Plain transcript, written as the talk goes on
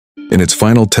In its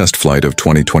final test flight of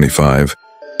 2025,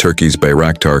 Turkey's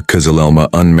Bayraktar Kızilelma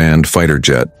unmanned fighter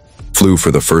jet flew for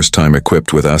the first time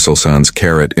equipped with ASELSAN's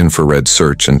KARAT infrared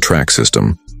search and track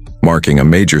system, marking a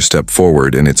major step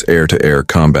forward in its air-to-air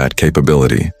combat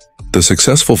capability. The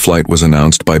successful flight was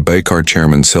announced by Baykar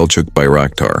chairman Selçuk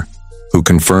Bayraktar, who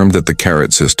confirmed that the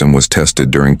KARAT system was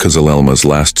tested during Kızılelma's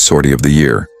last sortie of the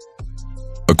year.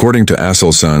 According to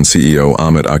ASELSAN CEO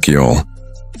Ahmet Akyol,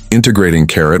 integrating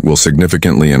KARAT will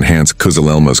significantly enhance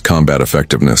Kızılelma's combat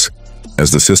effectiveness, as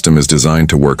the system is designed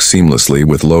to work seamlessly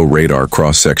with low-radar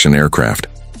cross-section aircraft.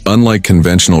 Unlike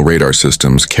conventional radar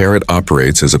systems, KARAT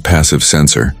operates as a passive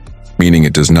sensor, meaning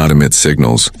it does not emit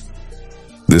signals.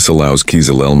 This allows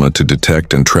Kızılelma to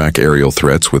detect and track aerial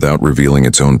threats without revealing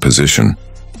its own position,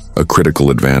 a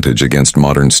critical advantage against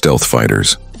modern stealth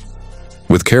fighters.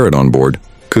 With KARAT on board,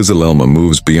 Kızılelma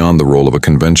moves beyond the role of a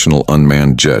conventional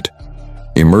unmanned jet,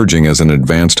 emerging as an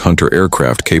advanced hunter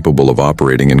aircraft capable of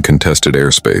operating in contested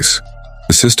airspace.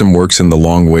 The system works in the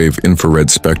long-wave infrared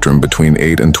spectrum between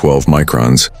 8 and 12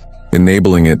 microns,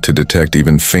 enabling it to detect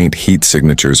even faint heat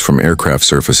signatures from aircraft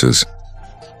surfaces.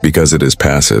 Because it is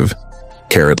passive,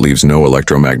 KARAT leaves no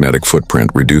electromagnetic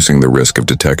footprint, reducing the risk of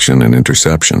detection and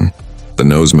interception. The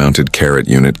nose-mounted KARAT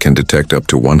unit can detect up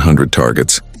to 100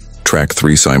 targets, track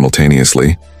 3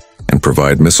 simultaneously, and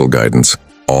provide missile guidance,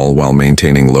 all while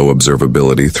maintaining low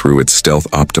observability through its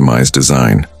stealth-optimized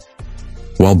design.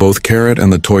 While both KARAT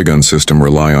and the Toygun system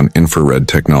rely on infrared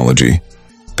technology,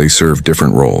 they serve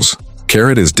different roles.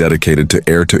 KARAT is dedicated to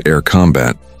air-to-air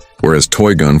combat, whereas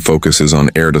Toygun focuses on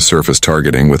air-to-surface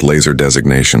targeting with laser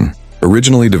designation.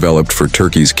 Originally developed for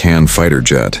Turkey's Kan fighter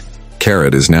jet,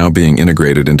 KARAT is now being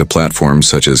integrated into platforms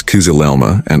such as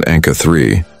Kızılelma and Anka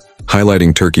 3,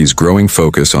 highlighting Turkey's growing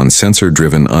focus on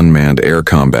sensor-driven unmanned air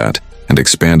combat and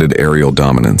expanded aerial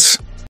dominance.